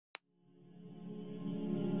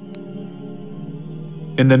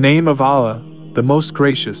In the name of Allah, the most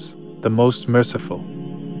gracious, the most merciful.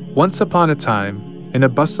 Once upon a time, in a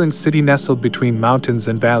bustling city nestled between mountains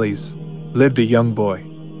and valleys, lived a young boy.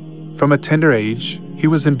 From a tender age, he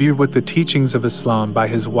was imbued with the teachings of Islam by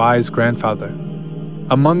his wise grandfather.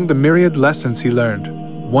 Among the myriad lessons he learned,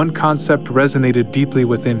 one concept resonated deeply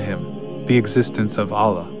within him: the existence of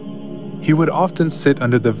Allah. He would often sit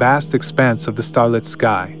under the vast expanse of the starlit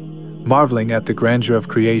sky, marveling at the grandeur of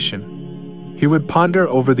creation. He would ponder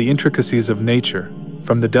over the intricacies of nature,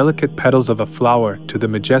 from the delicate petals of a flower to the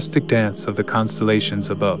majestic dance of the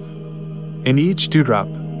constellations above. In each dewdrop,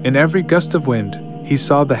 in every gust of wind, he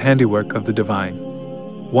saw the handiwork of the divine.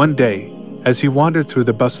 One day, as he wandered through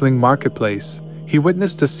the bustling marketplace, he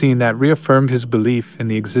witnessed a scene that reaffirmed his belief in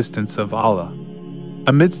the existence of Allah.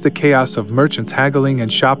 Amidst the chaos of merchants haggling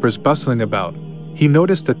and shoppers bustling about, he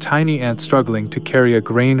noticed a tiny ant struggling to carry a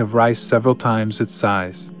grain of rice several times its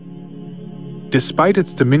size. Despite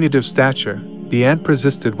its diminutive stature, the ant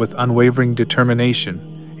persisted with unwavering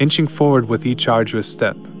determination, inching forward with each arduous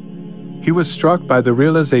step. He was struck by the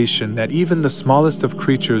realization that even the smallest of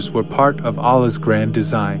creatures were part of Allah's grand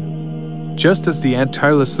design. Just as the ant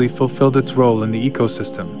tirelessly fulfilled its role in the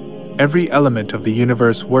ecosystem, every element of the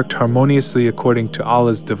universe worked harmoniously according to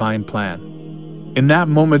Allah's divine plan. In that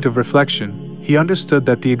moment of reflection, he understood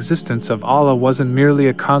that the existence of Allah wasn't merely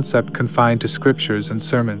a concept confined to scriptures and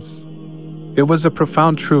sermons. It was a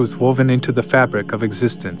profound truth woven into the fabric of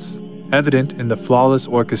existence, evident in the flawless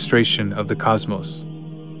orchestration of the cosmos.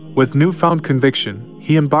 With newfound conviction,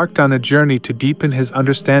 he embarked on a journey to deepen his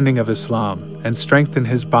understanding of Islam and strengthen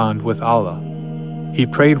his bond with Allah. He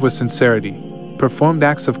prayed with sincerity, performed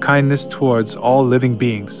acts of kindness towards all living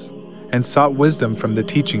beings, and sought wisdom from the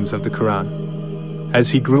teachings of the Quran. As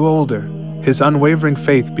he grew older, his unwavering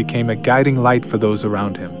faith became a guiding light for those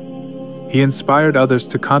around him. He inspired others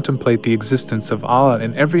to contemplate the existence of Allah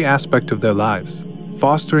in every aspect of their lives,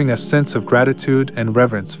 fostering a sense of gratitude and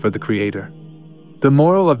reverence for the Creator. The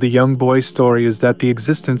moral of the young boy's story is that the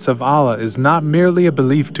existence of Allah is not merely a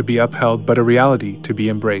belief to be upheld but a reality to be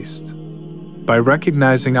embraced. By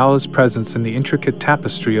recognizing Allah's presence in the intricate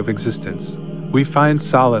tapestry of existence, we find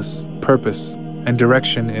solace, purpose, and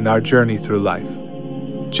direction in our journey through life.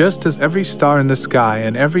 Just as every star in the sky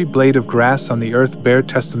and every blade of grass on the earth bear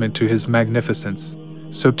testament to His magnificence,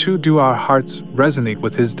 so too do our hearts resonate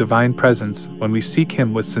with His divine presence when we seek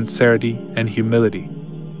Him with sincerity and humility.